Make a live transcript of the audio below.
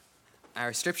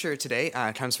Our scripture today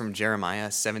comes from Jeremiah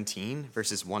 17,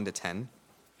 verses 1 to 10,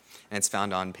 and it's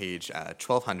found on page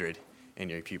 1200 in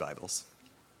your Pew Bibles.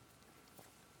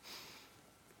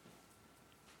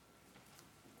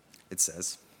 It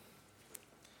says,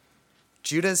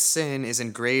 Judah's sin is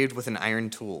engraved with an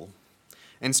iron tool,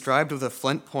 inscribed with a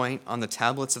flint point on the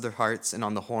tablets of their hearts and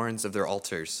on the horns of their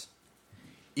altars.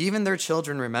 Even their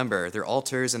children remember their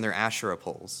altars and their Asherah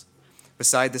poles,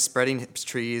 beside the spreading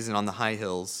trees and on the high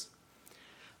hills.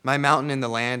 My mountain in the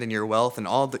land and your wealth and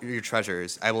all your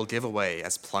treasures I will give away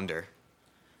as plunder,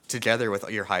 together with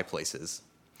your high places,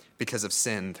 because of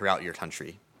sin throughout your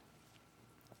country.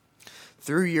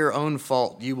 Through your own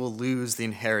fault you will lose the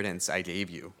inheritance I gave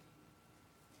you.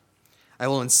 I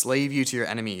will enslave you to your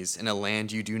enemies in a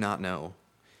land you do not know,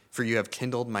 for you have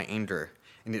kindled my anger,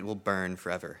 and it will burn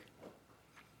forever.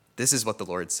 This is what the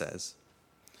Lord says.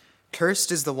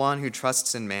 Cursed is the one who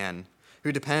trusts in man,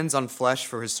 who depends on flesh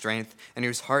for his strength, and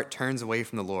whose heart turns away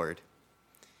from the Lord.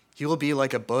 He will be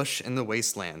like a bush in the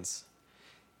wastelands.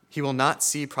 He will not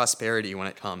see prosperity when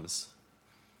it comes.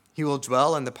 He will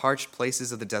dwell in the parched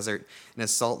places of the desert in a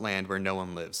salt land where no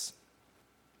one lives.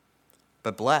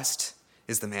 But blessed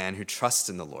is the man who trusts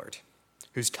in the Lord,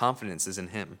 whose confidence is in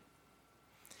him.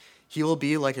 He will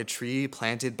be like a tree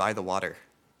planted by the water,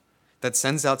 that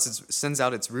sends out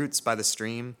its roots by the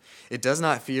stream. It does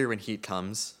not fear when heat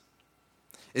comes.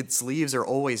 Its leaves are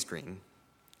always green.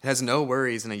 It has no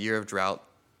worries in a year of drought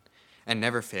and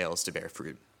never fails to bear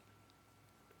fruit.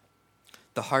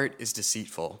 The heart is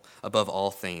deceitful above all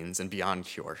things and beyond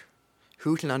cure.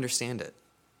 Who can understand it?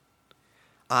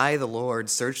 I, the Lord,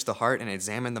 search the heart and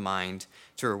examine the mind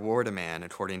to reward a man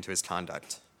according to his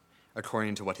conduct,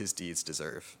 according to what his deeds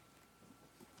deserve.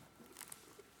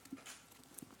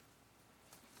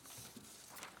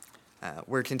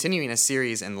 We're continuing a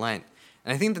series in Lent,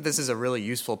 and I think that this is a really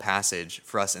useful passage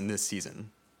for us in this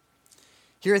season.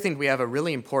 Here I think we have a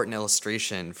really important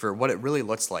illustration for what it really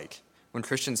looks like when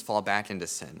Christians fall back into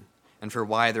sin, and for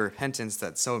why the repentance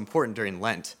that's so important during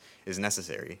Lent is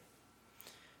necessary.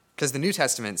 Because the New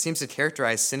Testament seems to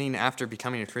characterize sinning after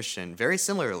becoming a Christian very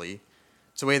similarly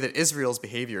to the way that Israel's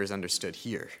behavior is understood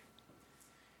here.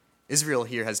 Israel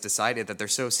here has decided that they're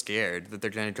so scared that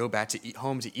they're going to go back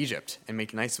home to Egypt and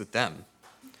make nice with them,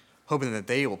 hoping that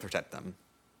they will protect them.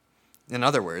 In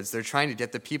other words, they're trying to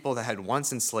get the people that had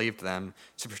once enslaved them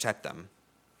to protect them.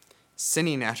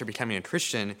 Sinning after becoming a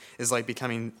Christian is like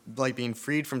being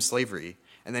freed from slavery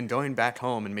and then going back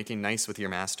home and making nice with your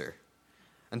master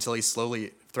until he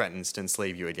slowly threatens to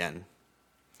enslave you again.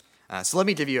 So let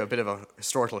me give you a bit of a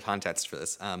historical context for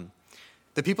this.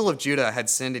 The people of Judah had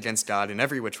sinned against God in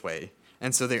every which way,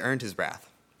 and so they earned his wrath.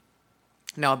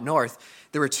 Now up north,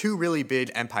 there were two really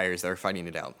big empires that were fighting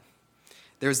it out.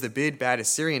 There was the big, bad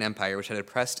Assyrian Empire, which had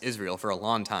oppressed Israel for a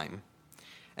long time.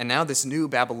 And now this new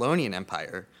Babylonian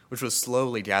Empire, which was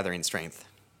slowly gathering strength.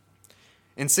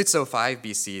 In 605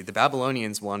 BC, the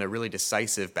Babylonians won a really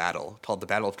decisive battle called the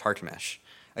Battle of Carchemish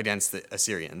against the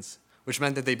Assyrians, which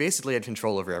meant that they basically had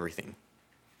control over everything.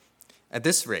 At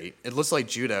this rate, it looks like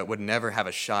Judah would never have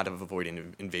a shot of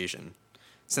avoiding invasion,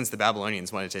 since the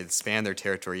Babylonians wanted to expand their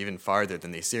territory even farther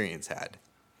than the Assyrians had.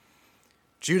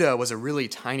 Judah was a really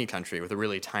tiny country with a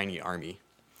really tiny army.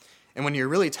 And when you're a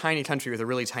really tiny country with a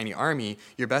really tiny army,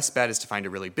 your best bet is to find a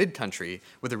really big country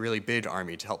with a really big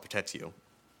army to help protect you.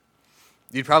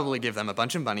 You'd probably give them a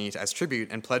bunch of money as tribute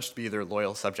and pledge to be their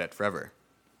loyal subject forever.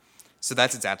 So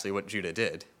that's exactly what Judah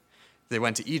did. They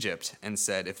went to Egypt and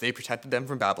said if they protected them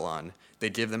from Babylon,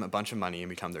 they'd give them a bunch of money and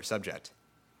become their subject.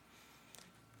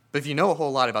 But if you know a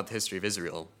whole lot about the history of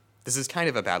Israel, this is kind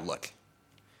of a bad look.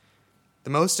 The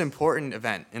most important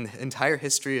event in the entire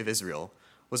history of Israel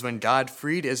was when God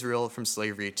freed Israel from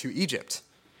slavery to Egypt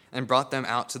and brought them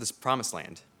out to this promised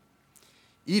land.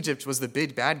 Egypt was the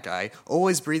big bad guy,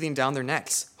 always breathing down their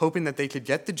necks, hoping that they could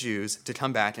get the Jews to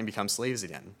come back and become slaves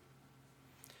again.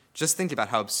 Just think about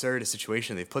how absurd a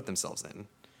situation they've put themselves in.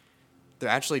 They're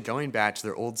actually going back to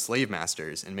their old slave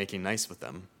masters and making nice with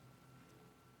them.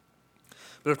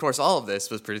 But of course, all of this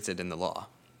was predicted in the law.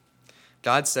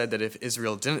 God said that if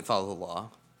Israel didn't follow the law,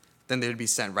 then they would be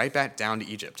sent right back down to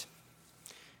Egypt.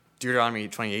 Deuteronomy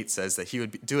 28 says that he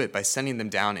would do it by sending them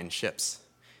down in ships.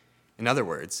 In other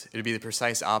words, it would be the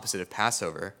precise opposite of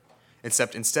Passover,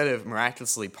 except instead of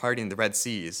miraculously parting the Red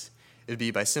Seas, it would be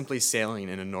by simply sailing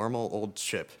in a normal old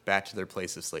ship back to their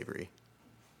place of slavery.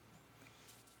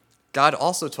 God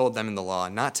also told them in the law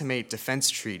not to make defense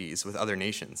treaties with other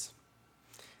nations.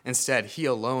 Instead, he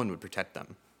alone would protect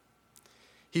them.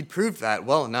 He'd proved that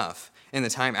well enough in the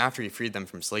time after he freed them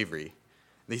from slavery.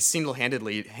 They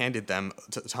single-handedly handed them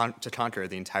to conquer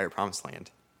the entire Promised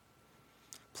Land.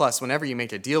 Plus, whenever you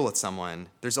make a deal with someone,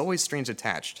 there's always strings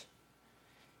attached.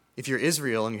 If you're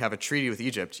Israel and you have a treaty with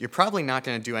Egypt, you're probably not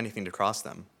going to do anything to cross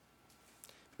them.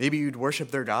 Maybe you'd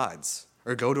worship their gods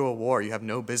or go to a war you have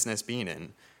no business being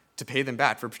in to pay them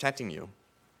back for protecting you.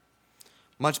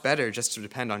 Much better just to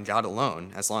depend on God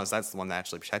alone, as long as that's the one that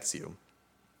actually protects you.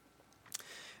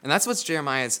 And that's what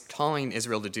Jeremiah is calling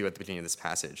Israel to do at the beginning of this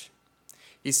passage.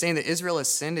 He's saying that Israel has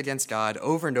sinned against God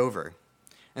over and over.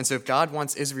 And so if God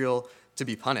wants Israel to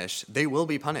be punished, they will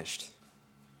be punished,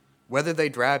 whether they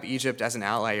grab Egypt as an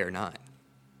ally or not.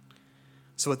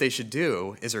 So what they should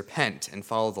do is repent and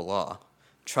follow the law,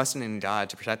 trusting in God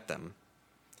to protect them.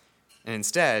 And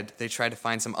instead, they try to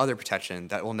find some other protection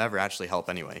that will never actually help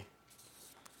anyway.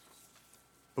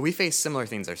 But we face similar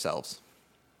things ourselves.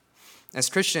 As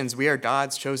Christians, we are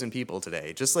God's chosen people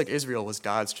today, just like Israel was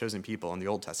God's chosen people in the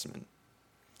Old Testament.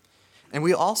 And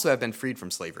we also have been freed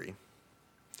from slavery.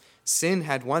 Sin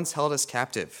had once held us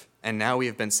captive, and now we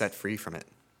have been set free from it.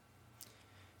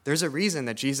 There's a reason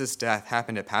that Jesus' death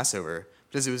happened at Passover,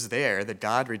 because it was there that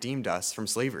God redeemed us from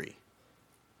slavery.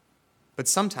 But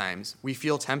sometimes we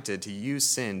feel tempted to use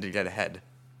sin to get ahead.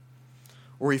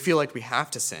 Or we feel like we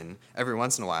have to sin every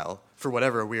once in a while for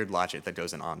whatever weird logic that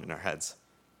goes on in our heads.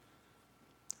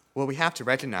 What we have to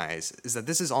recognize is that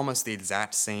this is almost the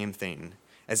exact same thing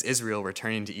as Israel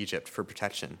returning to Egypt for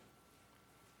protection.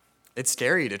 It's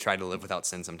scary to try to live without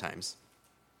sin sometimes.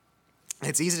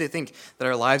 It's easy to think that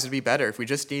our lives would be better if we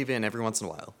just gave in every once in a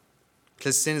while,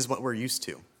 because sin is what we're used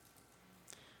to.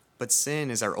 But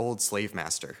sin is our old slave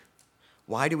master.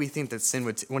 Why do we think that sin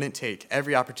wouldn't take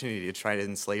every opportunity to try to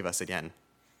enslave us again?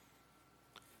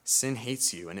 Sin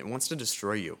hates you, and it wants to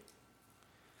destroy you.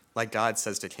 Like God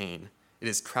says to Cain, it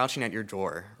is crouching at your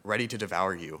door, ready to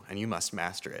devour you, and you must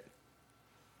master it.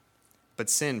 But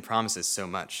sin promises so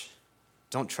much.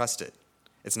 Don't trust it.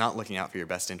 It's not looking out for your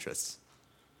best interests.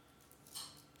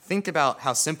 Think about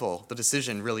how simple the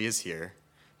decision really is here,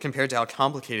 compared to how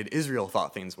complicated Israel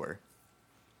thought things were.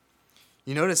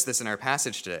 You notice this in our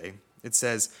passage today. It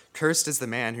says, "Cursed is the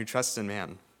man who trusts in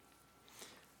man."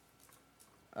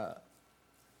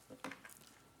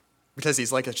 Because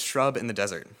he's like a shrub in the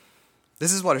desert.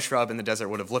 This is what a shrub in the desert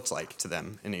would have looked like to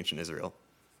them in ancient Israel.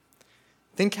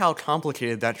 Think how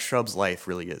complicated that shrub's life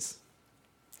really is.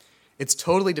 It's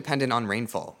totally dependent on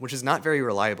rainfall, which is not very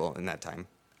reliable in that time.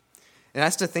 It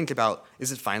has to think about,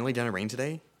 is it finally going to rain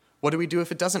today? What do we do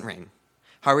if it doesn't rain?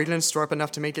 How are we going to store up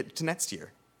enough to make it to next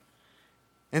year?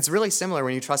 And it's really similar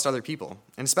when you trust other people,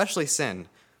 and especially sin,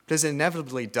 because it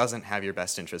inevitably doesn't have your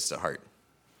best interests at heart.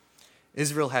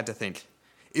 Israel had to think,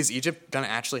 is Egypt going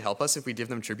to actually help us if we give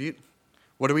them tribute?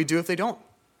 What do we do if they don't?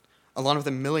 Along with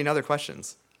a million other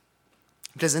questions.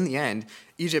 Because in the end,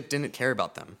 Egypt didn't care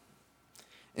about them.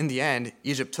 In the end,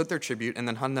 Egypt took their tribute and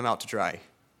then hung them out to dry.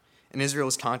 And Israel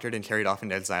was conquered and carried off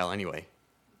into exile anyway.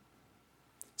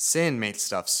 Sin makes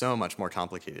stuff so much more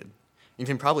complicated. You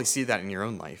can probably see that in your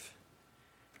own life.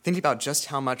 Think about just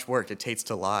how much work it takes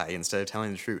to lie instead of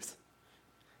telling the truth.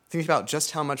 Think about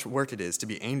just how much work it is to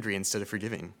be angry instead of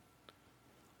forgiving.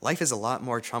 Life is a lot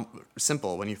more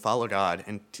simple when you follow God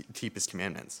and keep his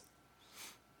commandments.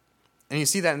 And you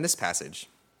see that in this passage.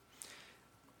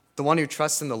 The one who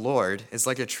trusts in the Lord is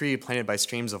like a tree planted by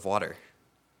streams of water.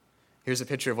 Here's a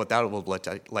picture of what that will look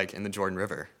like in the Jordan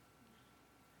River.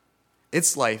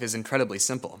 Its life is incredibly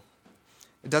simple.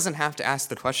 It doesn't have to ask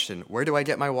the question, where do I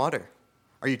get my water?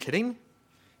 Are you kidding?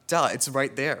 Duh, it's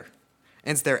right there.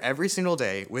 And it's there every single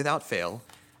day without fail,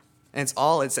 and it's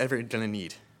all it's ever going to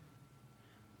need.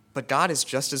 But God is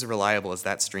just as reliable as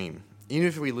that stream, even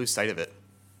if we lose sight of it.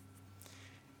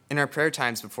 In our prayer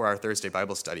times before our Thursday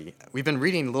Bible study, we've been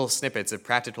reading little snippets of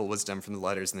practical wisdom from the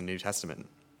letters in the New Testament.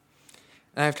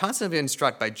 And I've constantly been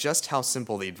struck by just how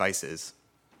simple the advice is.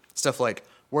 Stuff like,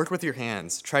 work with your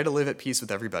hands, try to live at peace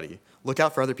with everybody, look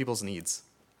out for other people's needs.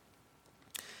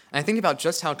 And I think about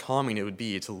just how calming it would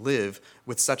be to live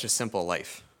with such a simple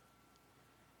life.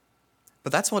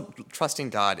 But that's what trusting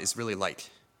God is really like,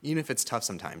 even if it's tough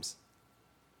sometimes.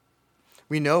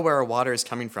 We know where our water is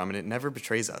coming from, and it never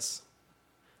betrays us.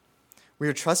 We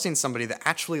are trusting somebody that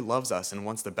actually loves us and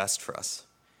wants the best for us,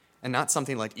 and not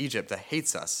something like Egypt that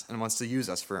hates us and wants to use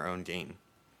us for our own gain.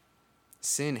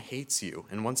 Sin hates you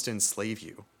and wants to enslave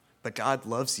you, but God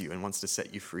loves you and wants to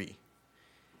set you free.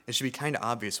 It should be kind of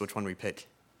obvious which one we pick.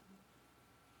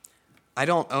 I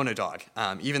don't own a dog,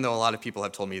 even though a lot of people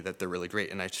have told me that they're really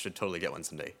great and I should totally get one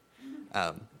someday.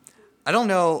 I don't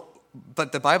know,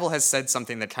 but the Bible has said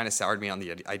something that kind of soured me on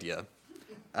the idea.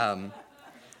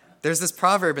 There's this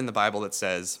proverb in the Bible that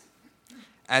says,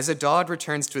 as a dog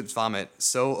returns to its vomit,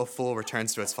 so a fool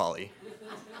returns to its folly.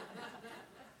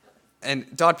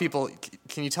 And dog people,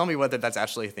 can you tell me whether that's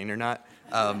actually a thing or not?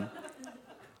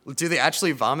 Do they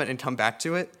actually vomit and come back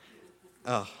to it?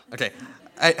 Oh, okay.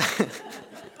 I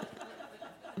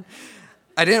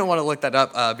I didn't want to look that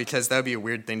up because that would be a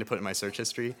weird thing to put in my search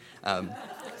history.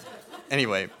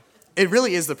 Anyway, it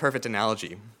really is the perfect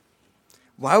analogy.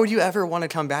 Why would you ever want to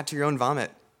come back to your own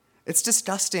vomit? It's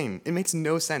disgusting. It makes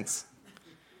no sense.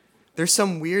 There's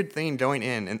some weird thing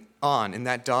going on in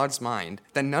that dog's mind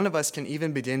that none of us can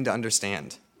even begin to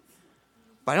understand.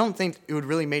 But I don't think it would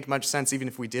really make much sense even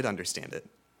if we did understand it.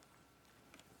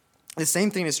 The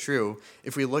same thing is true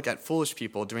if we look at foolish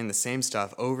people doing the same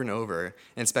stuff over and over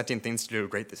and expecting things to go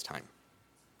great this time.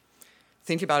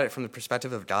 Think about it from the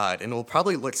perspective of God, and it will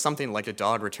probably look something like a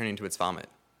dog returning to its vomit.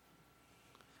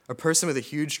 A person with a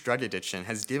huge drug addiction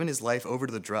has given his life over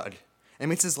to the drug, and it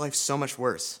makes his life so much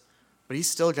worse, but he's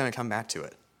still going to come back to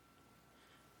it.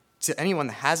 To anyone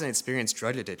that hasn't experienced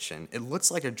drug addiction, it looks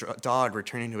like a dog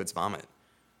returning to its vomit.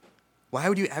 Why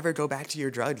would you ever go back to your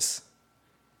drugs?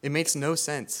 It makes no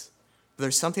sense. But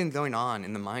there's something going on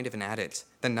in the mind of an addict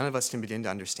that none of us can begin to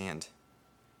understand.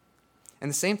 And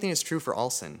the same thing is true for all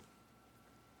sin.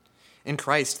 In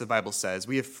Christ, the Bible says,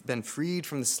 we have been freed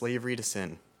from the slavery to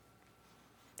sin.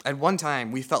 At one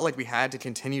time, we felt like we had to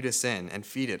continue to sin and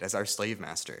feed it as our slave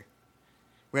master.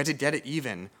 We had to get it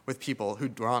even with people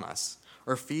who'd wrong us,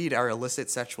 or feed our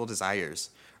illicit sexual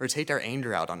desires, or take our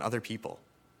anger out on other people.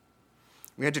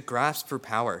 We had to grasp for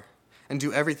power and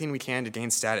do everything we can to gain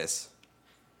status.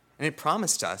 And it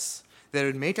promised us that it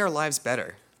would make our lives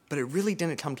better, but it really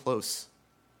didn't come close.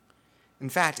 In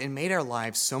fact, it made our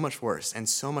lives so much worse and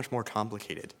so much more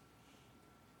complicated.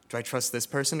 Do I trust this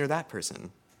person or that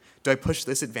person? Do I push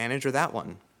this advantage or that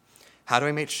one? How do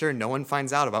I make sure no one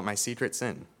finds out about my secret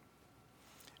sin?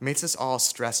 It makes us all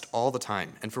stressed all the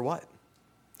time. And for what?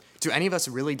 Do any of us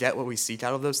really get what we seek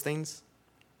out of those things?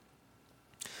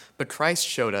 But Christ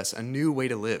showed us a new way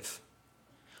to live,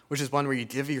 which is one where you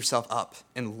give yourself up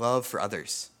in love for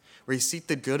others, where you seek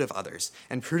the good of others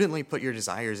and prudently put your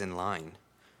desires in line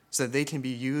so that they can be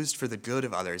used for the good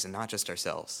of others and not just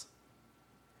ourselves.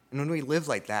 And when we live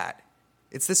like that,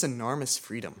 it's this enormous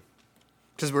freedom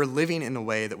because we're living in a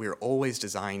way that we were always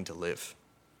designed to live.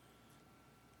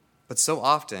 But so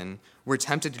often, we're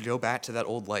tempted to go back to that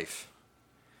old life,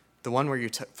 the one where you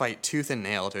fight tooth and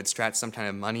nail to extract some kind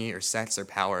of money or sex or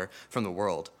power from the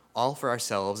world, all for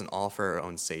ourselves and all for our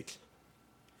own sake.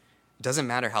 It doesn't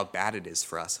matter how bad it is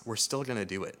for us, we're still going to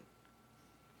do it.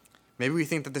 Maybe we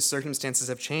think that the circumstances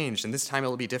have changed and this time it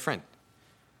will be different.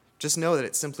 Just know that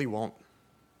it simply won't.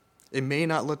 It may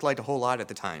not look like a whole lot at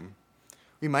the time.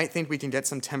 We might think we can get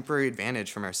some temporary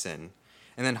advantage from our sin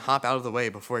and then hop out of the way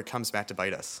before it comes back to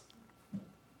bite us.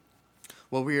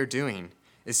 What we are doing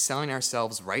is selling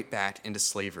ourselves right back into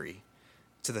slavery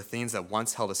to the things that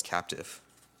once held us captive.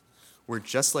 We're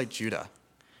just like Judah,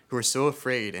 who were so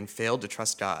afraid and failed to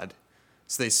trust God,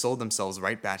 so they sold themselves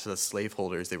right back to the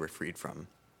slaveholders they were freed from.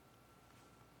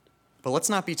 But let's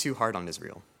not be too hard on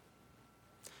Israel.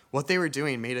 What they were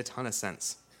doing made a ton of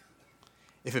sense.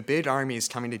 If a big army is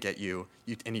coming to get you,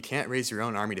 and you can't raise your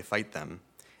own army to fight them,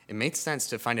 it makes sense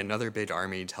to find another big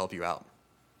army to help you out.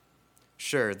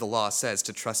 Sure, the law says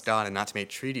to trust God and not to make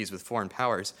treaties with foreign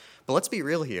powers, but let's be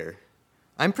real here.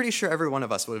 I'm pretty sure every one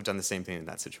of us would have done the same thing in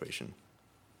that situation.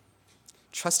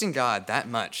 Trusting God that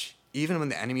much, even when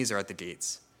the enemies are at the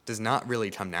gates, does not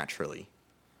really come naturally.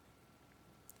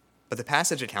 But the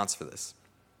passage accounts for this.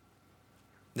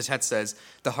 The text says,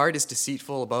 "The heart is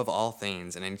deceitful above all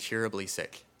things and incurably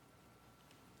sick."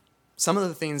 Some of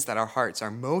the things that our hearts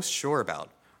are most sure about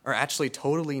are actually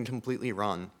totally and completely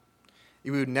wrong.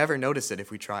 We would never notice it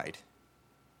if we tried.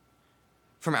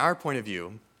 From our point of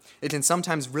view, it can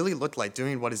sometimes really look like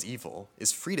doing what is evil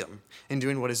is freedom and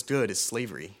doing what is good is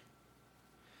slavery.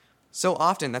 So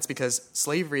often that's because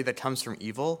slavery that comes from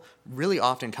evil really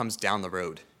often comes down the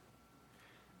road.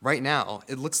 Right now,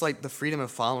 it looks like the freedom of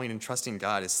following and trusting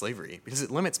God is slavery because it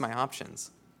limits my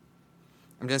options.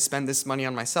 I'm going to spend this money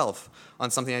on myself,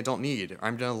 on something I don't need, or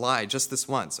I'm going to lie just this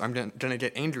once, or I'm going to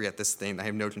get angry at this thing that I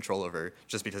have no control over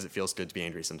just because it feels good to be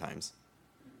angry sometimes.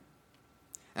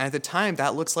 And at the time,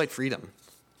 that looks like freedom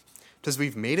because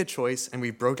we've made a choice and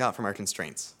we broke out from our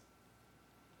constraints.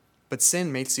 But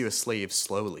sin makes you a slave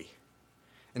slowly,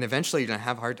 and eventually you're going to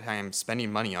have a hard time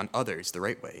spending money on others the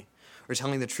right way, or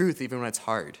telling the truth even when it's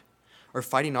hard, or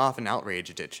fighting off an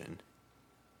outrage addiction.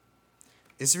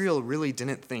 Israel really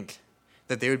didn't think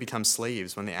that they would become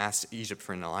slaves when they asked Egypt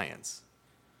for an alliance.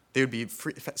 They would be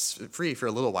free for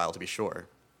a little while, to be sure.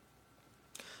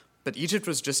 But Egypt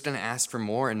was just going to ask for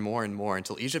more and more and more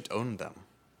until Egypt owned them.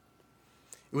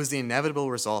 It was the inevitable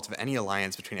result of any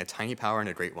alliance between a tiny power and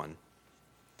a great one.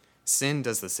 Sin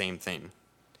does the same thing.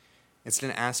 It's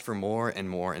going to ask for more and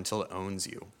more until it owns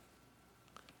you.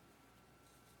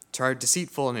 To our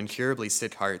deceitful and incurably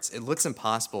sick hearts, it looks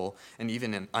impossible and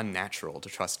even unnatural to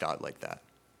trust God like that.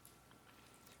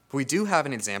 But we do have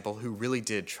an example who really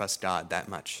did trust God that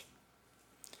much.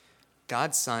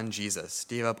 God's Son, Jesus,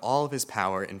 gave up all of his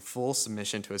power in full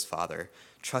submission to his Father,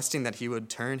 trusting that he would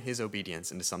turn his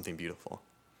obedience into something beautiful.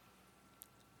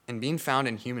 And being found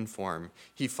in human form,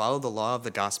 he followed the law of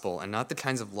the gospel and not the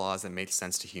kinds of laws that make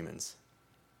sense to humans.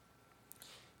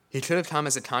 He could have come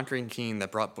as a conquering king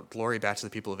that brought glory back to the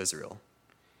people of Israel.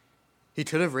 He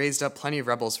could have raised up plenty of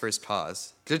rebels for his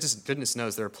cause. Goodness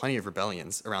knows there are plenty of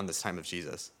rebellions around this time of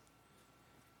Jesus.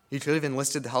 He could have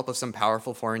enlisted the help of some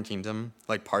powerful foreign kingdom,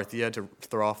 like Parthia, to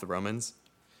throw off the Romans.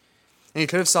 And he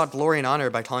could have sought glory and honor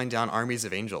by calling down armies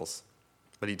of angels,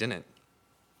 but he didn't.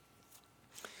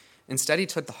 Instead, he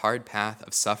took the hard path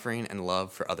of suffering and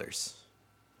love for others.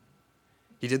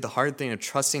 He did the hard thing of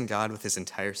trusting God with his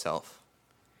entire self.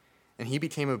 And he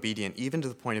became obedient even to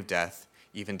the point of death,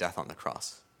 even death on the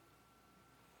cross.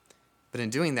 But in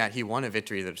doing that, he won a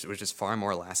victory that was just far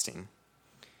more lasting.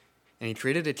 And he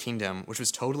created a kingdom which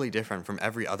was totally different from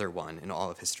every other one in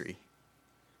all of history.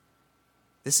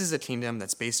 This is a kingdom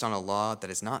that's based on a law that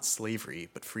is not slavery,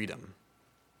 but freedom.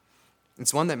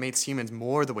 It's one that makes humans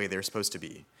more the way they're supposed to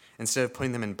be, instead of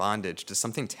putting them in bondage to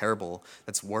something terrible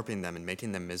that's warping them and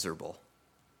making them miserable.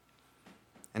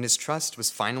 And his trust was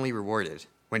finally rewarded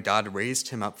when God raised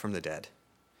him up from the dead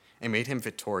and made him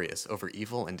victorious over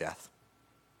evil and death.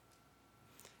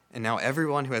 And now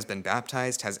everyone who has been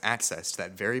baptized has access to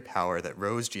that very power that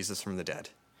rose Jesus from the dead,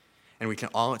 and we can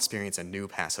all experience a new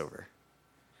Passover.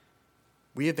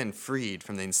 We have been freed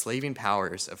from the enslaving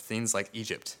powers of things like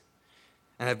Egypt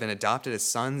and have been adopted as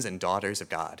sons and daughters of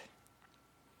God.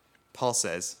 Paul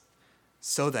says,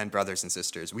 "So then, brothers and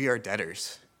sisters, we are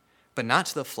debtors, but not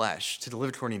to the flesh, to live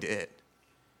according to it.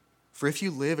 For if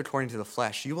you live according to the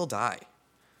flesh, you will die.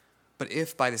 But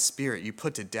if by the Spirit you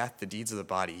put to death the deeds of the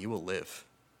body, you will live.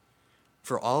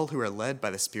 For all who are led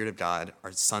by the Spirit of God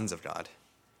are sons of God.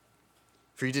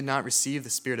 For you did not receive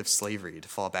the spirit of slavery to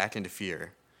fall back into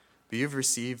fear, but you have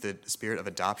received the spirit of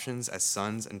adoptions as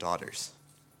sons and daughters."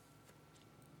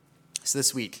 So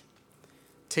this week,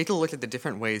 take a look at the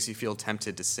different ways you feel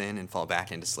tempted to sin and fall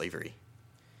back into slavery.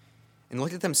 And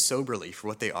look at them soberly for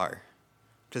what they are,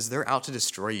 because they're out to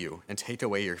destroy you and take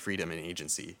away your freedom and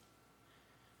agency.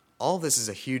 All of this is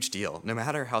a huge deal, no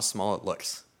matter how small it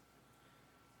looks.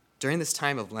 During this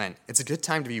time of Lent, it's a good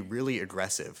time to be really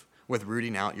aggressive with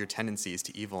rooting out your tendencies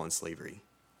to evil and slavery.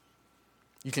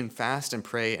 You can fast and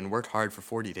pray and work hard for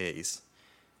 40 days,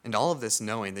 and all of this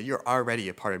knowing that you're already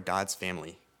a part of God's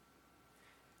family.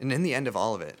 And in the end of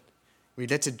all of it, we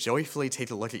get to joyfully take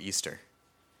a look at Easter,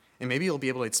 and maybe you'll be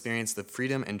able to experience the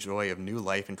freedom and joy of new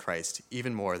life in Christ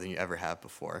even more than you ever have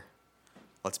before.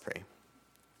 Let's pray.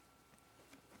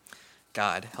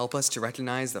 God, help us to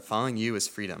recognize that following you is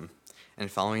freedom, and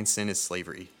following sin is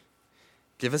slavery.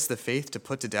 Give us the faith to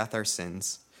put to death our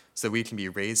sins so that we can be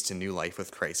raised to new life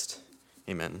with Christ.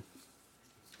 Amen.